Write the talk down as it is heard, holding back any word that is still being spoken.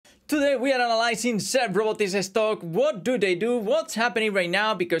Today we are analyzing SERV Robotics stock. What do they do? What's happening right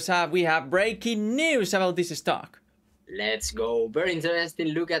now? Because we have breaking news about this stock. Let's go. Very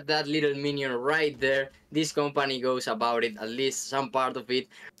interesting. Look at that little minion right there. This company goes about it, at least some part of it.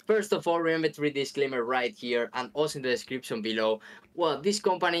 First of all, remember to read the disclaimer right here and also in the description below. Well, this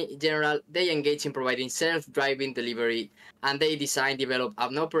company in general, they engage in providing self-driving delivery and they design, develop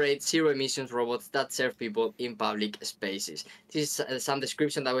and operate zero-emissions robots that serve people in public spaces. This is some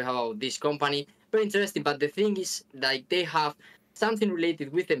description that we have about this company. Very interesting, but the thing is, like, they have something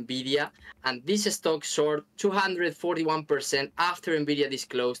related with NVIDIA, and this stock soared 241% after NVIDIA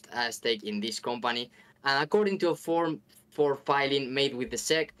disclosed a stake in this company. And according to a Form 4 filing made with the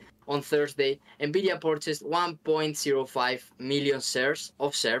SEC on Thursday, NVIDIA purchased 1.05 million shares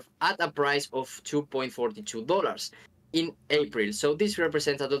of SERV at a price of $2.42 in April. So this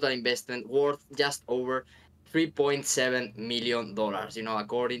represents a total investment worth just over $3.7 million,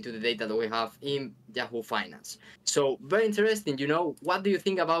 according to the data that we have in Yahoo Finance. So very interesting, what do you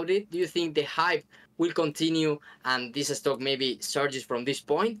think about it? Do you think the hype will continue and this stock maybe surges from this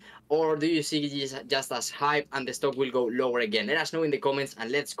point? Or do you see it just as hype and the stock will go lower again? Let us know in the comments and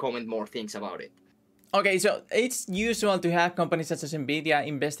let's comment more things about it. Okay, so it's usual to have companies such as NVIDIA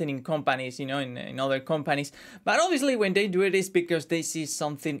investing in companies, in other companies. But obviously when they do it, it's because they see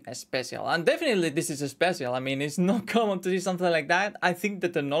something special. And definitely this is special. I mean, it's not common to see something like that. I think the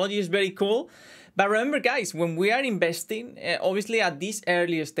technology is very cool. But remember, guys, when we are investing, obviously at these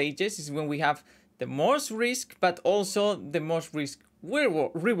earlier stages is when we have the most risk, but also the most risk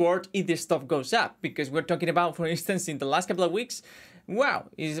reward if the stock goes up. Because we're talking about, for instance, in the last couple of weeks, wow,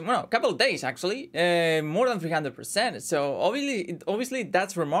 a couple of days actually, more than 300%. So obviously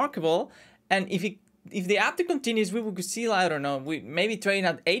that's remarkable. And if the uptick continues, we could see, I don't know, we maybe trading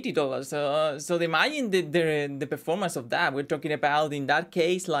at $80. So imagine the performance of that. We're talking about, in that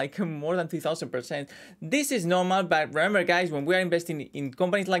case, like more than 3,000%. This is normal, but remember, guys, when we are investing in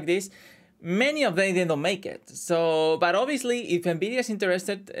companies like this, many of them, they don't make it. So, but obviously, if NVIDIA is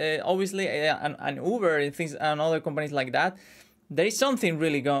interested, obviously, and Uber and things and other companies like that, there is something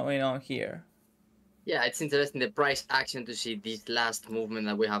really going on here. Yeah, it's interesting, the price action, to see this last movement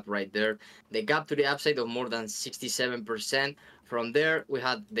that we have right there. The gap to the upside of more than 67%. From there, we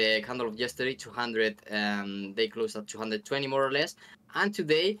had the candle of yesterday, 200, they closed at 220 more or less. And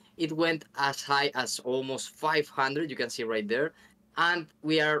today, it went as high as almost 500, you can see right there. And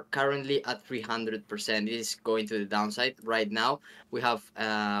we are currently at 300%. It is going to the downside right now. We have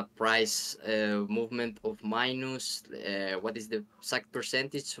price movement of minus, what is the exact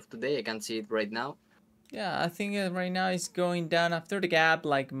percentage of today? I can't see it right now. Yeah, I think right now it's going down after the gap,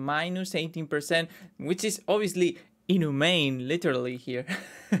 like minus 18%, which is obviously inhumane, literally here.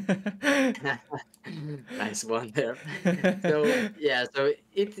 Nice one there. So yeah, so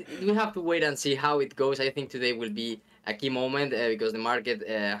we have to wait and see how it goes. I think today will be a key moment because the market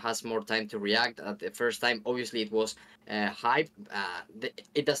has more time to react. At the first time, obviously it was hype.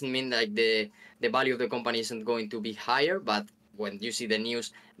 It doesn't mean like the value of the company isn't going to be higher, but when you see the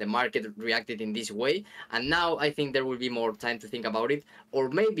news, the market reacted in this way, and now I think there will be more time to think about it, or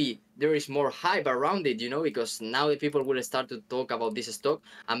maybe there is more hype around it, because now the people will start to talk about this stock,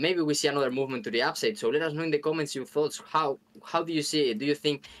 and maybe we see another movement to the upside. So let us know in the comments your thoughts. How do you see it? Do you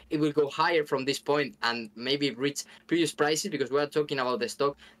think it will go higher from this point and maybe reach previous prices? Because we are talking about the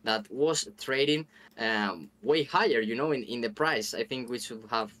stock that was trading way higher, in the price. I think we should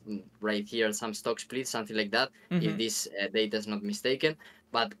have right here some stock split, something like that, if this data is not mistaken.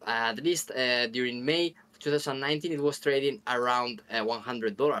 But at least during May 2019, it was trading around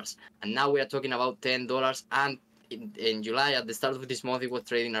 $100, and now we are talking about $10. And in July, at the start of this month, it was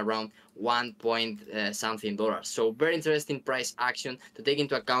trading around something dollars. So very interesting price action to take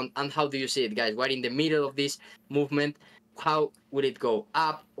into account. And how do you see it, guys? We're in the middle of this movement. How will it go,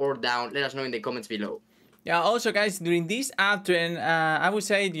 up or down? Let us know in the comments below. Yeah, also, guys, during this uptrend, I would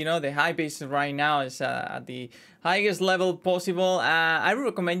say, the hype is right now is at the highest level possible. I would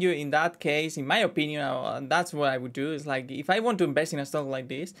recommend you in that case, in my opinion, that's what I would do. Is like, if I want to invest in a stock like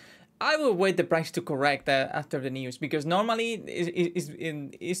this, I will wait the price to correct after the news, because normally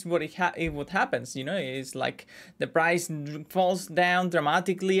is what happens. It's like the price falls down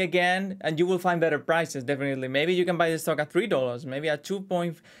dramatically again, and you will find better prices. Definitely, maybe you can buy the stock at $3, maybe at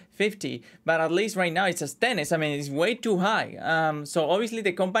 2.50, but at least right now it's at 10. It's way too high. So obviously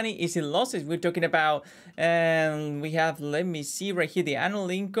the company is in losses. We're talking about, we have, let me see right here, the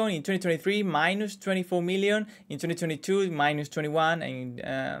annual income in 2023 minus 24 million, in 2022 minus 21,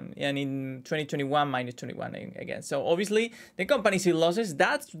 and and in 2021 minus 21 again. So obviously the company is in losses.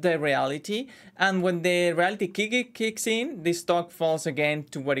 That's the reality. And when the reality kicks in, the stock falls again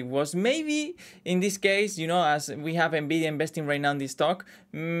to what it was. Maybe in this case, you know, as we have NVIDIA investing right now in this stock,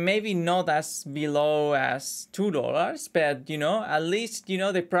 maybe not as below as $2, but you know, at least you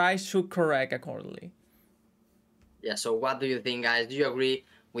know the price should correct accordingly. Yeah, so what do you think, guys? Do you agree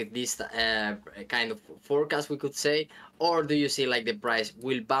with this kind of forecast, we could say? Or do you see like the price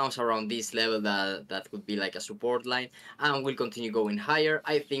will bounce around this level that could be like a support line and will continue going higher?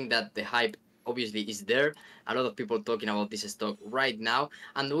 I think that the hype obviously is there. A lot of people talking about this stock right now.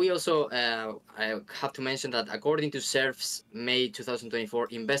 And we also I have to mention that according to SERV's May 2024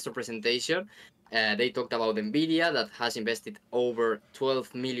 investor presentation, they talked about NVIDIA that has invested over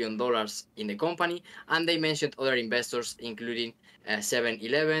 $12 million in the company, and they mentioned other investors, including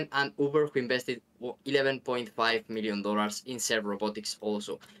 7-Eleven and Uber, who invested $11.5 million in SERV Robotics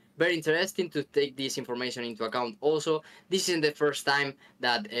also. Very interesting to take this information into account also. This isn't the first time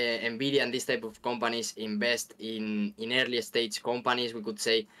that NVIDIA and this type of companies invest in early stage companies, we could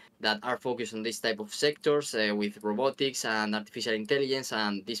say, that are focused on this type of sectors with robotics and artificial intelligence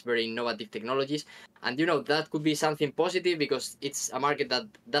and these very innovative technologies. And you know, that could be something positive because it's a market that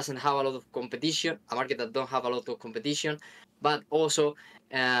doesn't have a lot of competition, a market that don't have a lot of competition, but also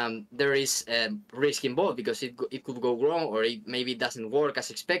there is risk involved because it could go wrong or it maybe doesn't work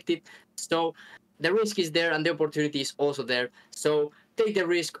as expected. So the risk is there and the opportunity is also there. So take the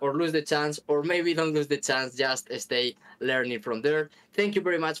risk or lose the chance, or maybe don't lose the chance, just stay learning from there. Thank you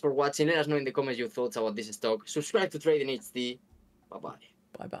very much for watching. Let us know in the comments your thoughts about this stock. Subscribe to Trading HD. Bye bye.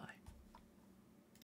 Bye bye.